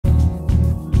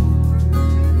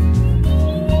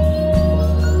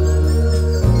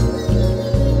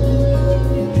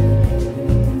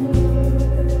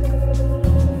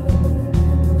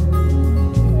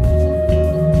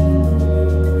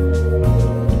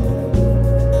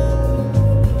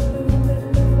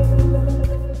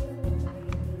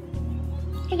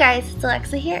guys, it's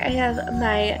Alexa here. I have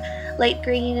my light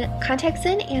green contacts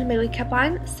in and my wig cap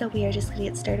on, so we are just going to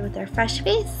get started with our fresh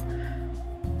face.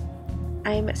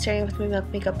 I'm starting with my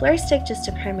Milk Makeup Blur Stick just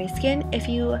to prime my skin. If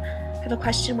you have a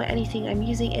question what anything I'm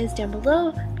using is down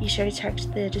below, be sure to check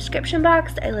the description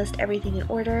box. I list everything in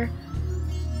order,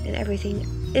 and everything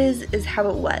is how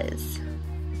it was,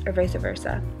 or vice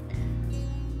versa.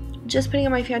 Just putting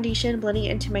on my foundation, blending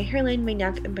it into my hairline, my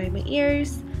neck, and by my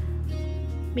ears.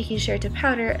 Making sure to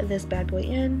powder this bad boy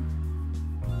in,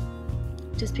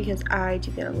 just because I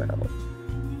do get a little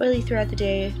oily throughout the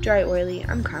day, dry, oily.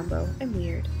 I'm combo. I'm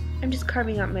weird. I'm just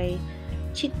carving out my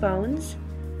cheekbones,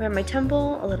 around my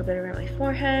temple, a little bit around my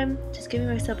forehead, just giving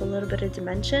myself a little bit of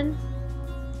dimension.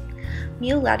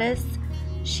 Mew Lettuce,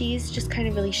 she's just kind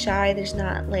of really shy. There's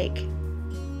not like,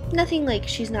 nothing like,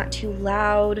 she's not too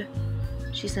loud.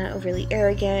 She's not overly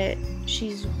arrogant.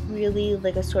 She's really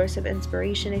like a source of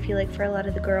inspiration, I feel like, for a lot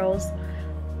of the girls.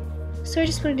 So I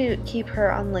just wanted to keep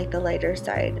her on like the lighter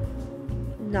side,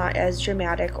 not as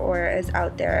dramatic or as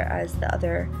out there as the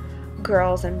other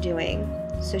girls I'm doing.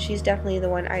 So she's definitely the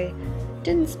one I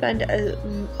didn't spend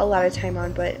a lot of time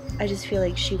on, but I just feel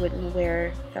like she wouldn't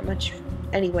wear that much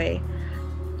anyway.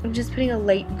 I'm just putting a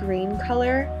light green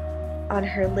color on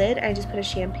her lid. I just put a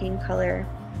champagne color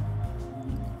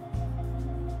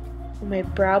on my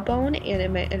brow bone and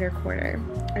in my inner corner.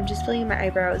 I'm just filling my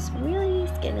eyebrows really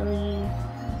skinnily.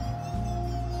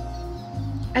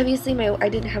 Obviously I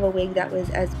didn't have a wig that was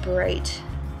as bright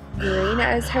green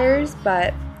as hers,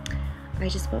 but I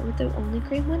just went with the only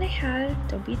green one I had.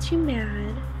 Don't be too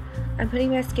mad. I'm putting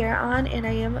mascara on, and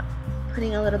I am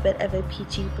putting a little bit of a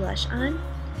peachy blush on.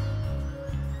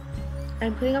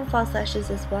 I'm putting on false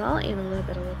lashes as well and a little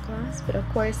bit of lip gloss, but of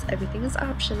course everything is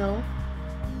optional.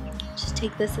 Just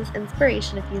take this as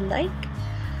inspiration if you like.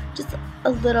 Just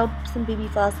some baby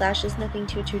false lashes, nothing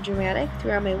too dramatic.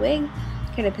 Throw on my wig,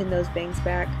 kind of pin those bangs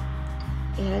back,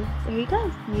 and there you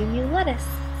go, Mew Mew Lettuce.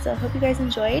 So I hope you guys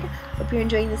enjoyed. Hope you're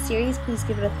enjoying the series. Please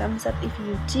give it a thumbs up if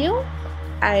you do.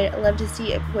 I'd love to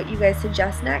see what you guys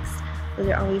suggest next. Those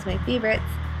are always my favorites.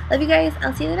 Love you guys.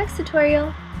 I'll see you in the next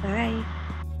tutorial. Bye.